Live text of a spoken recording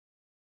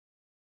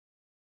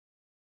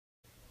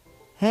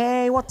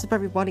Hey, what's up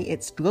everybody,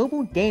 it's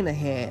Global Gamer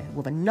here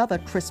with another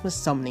Christmas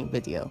summoning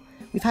video.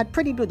 We've had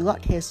pretty good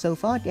luck here so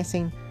far,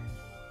 getting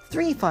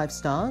 3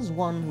 5-stars,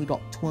 one we got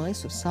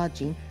twice with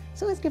Sajin,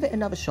 so let's give it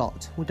another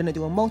shot. We're gonna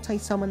do a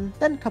multi-summon,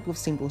 then a couple of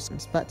single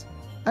summons, but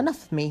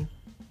enough of me,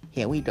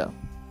 here we go.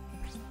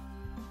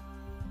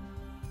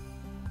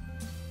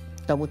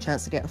 Double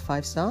chance to get a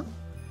 5-star,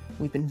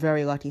 we've been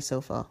very lucky so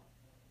far.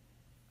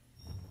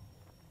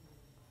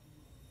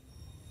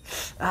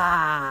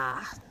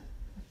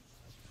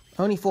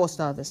 Only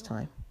 4-star this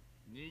time.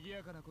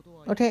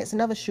 Okay, it's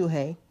another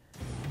Shuhei.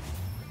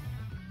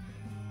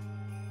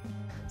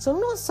 So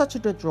not such a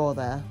good draw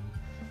there.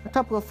 A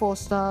couple of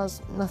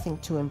 4-stars, nothing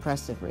too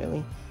impressive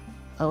really.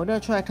 We're going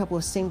to try a couple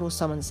of single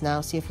summons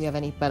now, see if we have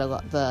any better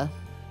luck there.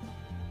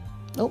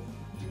 Nope.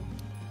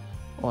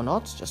 Or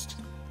not, just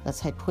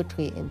let's head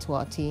quickly into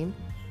our team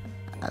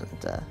and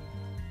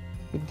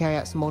we can carry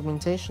out some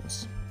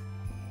augmentations.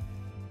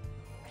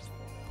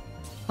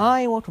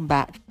 Hi, welcome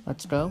back.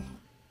 Let's go.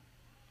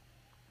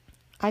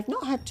 I've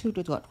not had too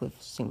good luck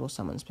with single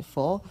summons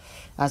before,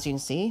 as you can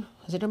see.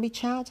 Is it gonna be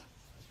Chad?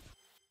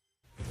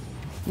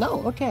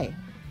 No, okay.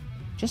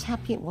 Just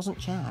happy it wasn't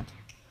Chad.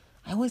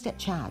 I always get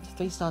Chad,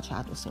 3-star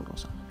Chad with single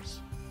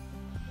summons.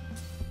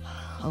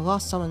 Our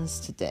last summons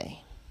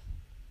today.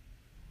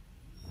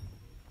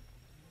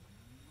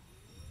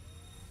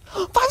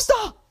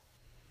 5-star!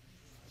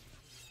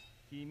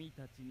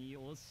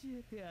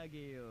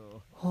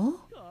 Huh?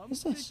 What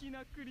is this?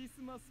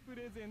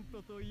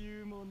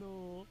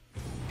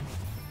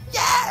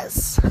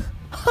 Yes!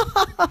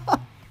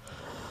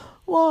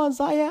 Wow,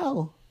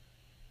 Zael.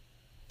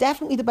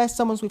 Definitely the best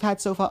summons we've had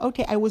so far.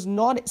 Okay, I was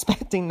not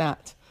expecting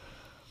that.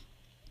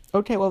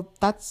 Okay, well,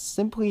 that's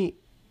simply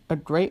a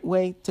great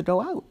way to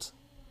go out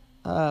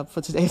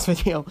for today's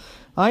video.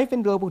 I've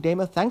been Global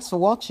Gamer. Thanks for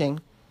watching.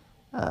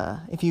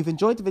 If you've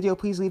enjoyed the video,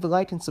 please leave a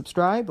like and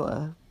subscribe,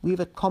 or leave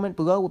a comment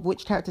below with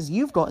which characters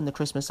you've got in the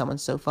Christmas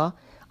summons so far.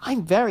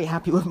 I'm very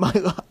happy with my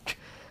luck.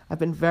 I've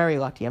been very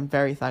lucky. I'm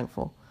very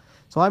thankful.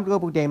 So I'm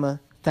Global Gamer.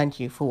 Thank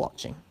you for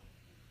watching.